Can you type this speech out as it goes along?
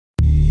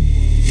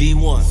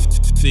D1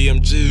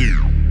 CMG.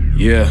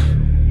 Yeah,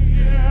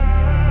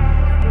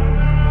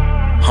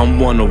 I'm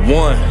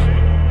 101.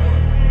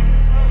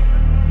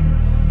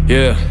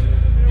 Yeah.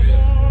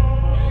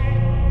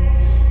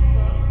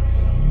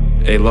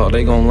 Hey, Lord,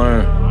 they gon'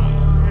 learn.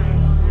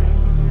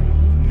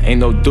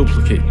 Ain't no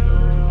duplicate.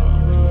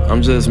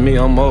 I'm just me,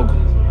 I'm Mogul.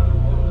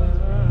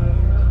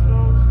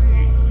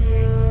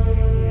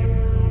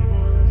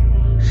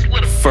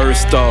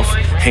 First off,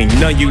 ain't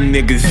none you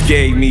niggas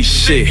gave me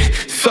shit.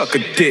 Suck a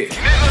dick.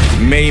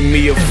 Made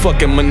me a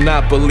fucking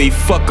monopoly,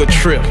 fuck a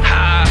trip.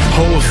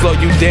 Hoes slow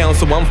you down,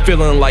 so I'm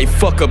feeling like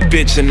fuck a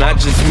bitch. And I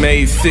just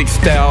made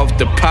 6,000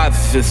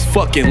 deposits, it's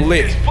fucking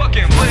lit.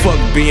 Fuck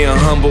being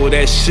humble,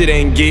 that shit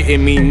ain't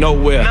getting me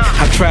nowhere.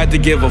 I tried to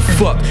give a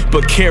fuck,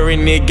 but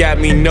carrying it got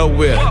me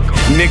nowhere.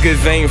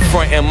 Niggas ain't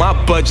frontin' my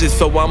budget,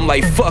 so I'm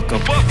like fuck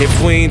 'em. If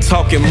we ain't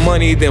talking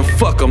money, then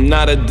fuck 'em,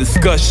 not a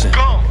discussion.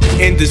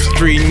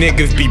 Industry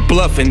niggas be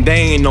bluffing,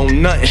 they ain't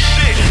on nothing.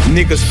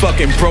 Niggas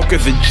fucking broke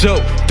as a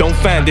joke, don't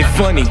find it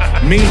funny.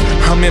 Me,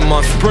 I'm in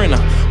my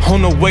Sprinter,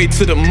 on the way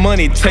to the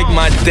money. Take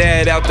my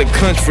dad out the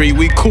country,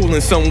 we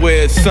coolin'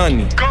 somewhere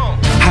sunny.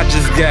 I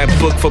just got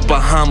booked for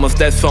Bahamas,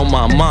 that's on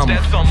my mama.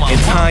 And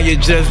Tanya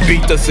just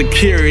beat the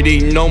security,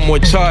 no more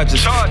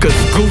charges. Cause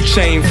Gooch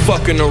ain't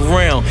fucking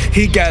around,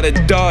 he got a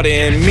daughter.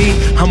 And me,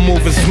 I'm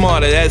moving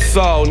smarter, that's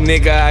all,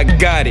 nigga, I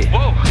got it.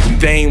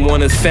 They ain't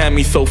wanna sign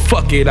me, so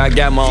fuck it, I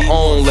got my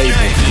own label.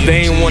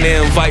 They ain't wanna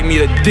invite me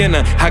to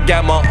dinner, I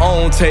got my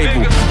own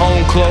table.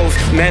 Own clothes,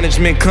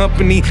 management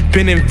company,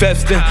 been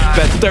investing.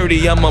 By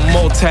 30, I'm a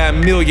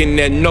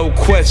multi-millionaire, no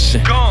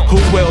question. Who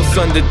else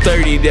under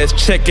 30 that's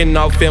checking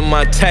off in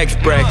my tax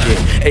bracket?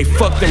 Hey,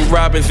 fuck them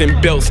Robins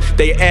and belts,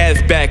 they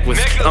ass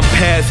backwards. I'm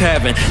past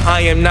having,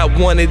 I am not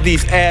one of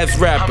these ass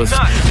rappers.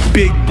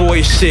 Big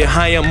boy shit,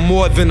 I am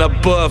more than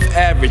above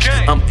average.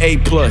 I'm A+,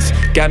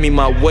 got me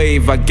my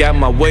wave, I got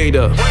my weight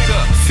up.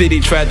 City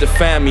tried to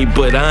find me,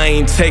 but I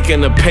ain't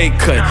taking a pay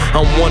cut.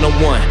 I'm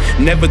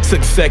 101, never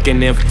took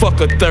second and fuck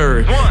a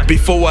third.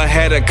 Before I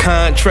had a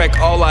contract,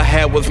 all I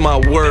had was my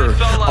word.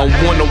 I'm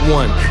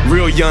 101,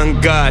 real young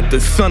God, the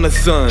son of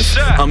sons.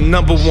 I'm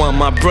number one,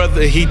 my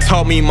brother, he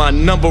taught me my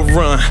number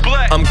run.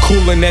 I'm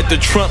coolin' at the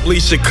Trump Lee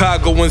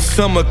Chicago when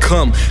summer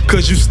come.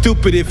 Cause you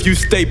stupid if you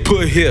stay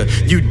put here,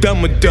 you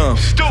dumb or dumb.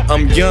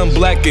 I'm young,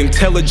 black,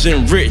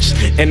 intelligent, rich,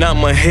 and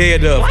I'm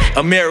ahead of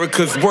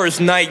America's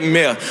worst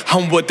nightmare.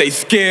 I'm what they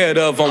scared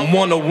of, I'm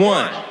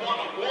 101.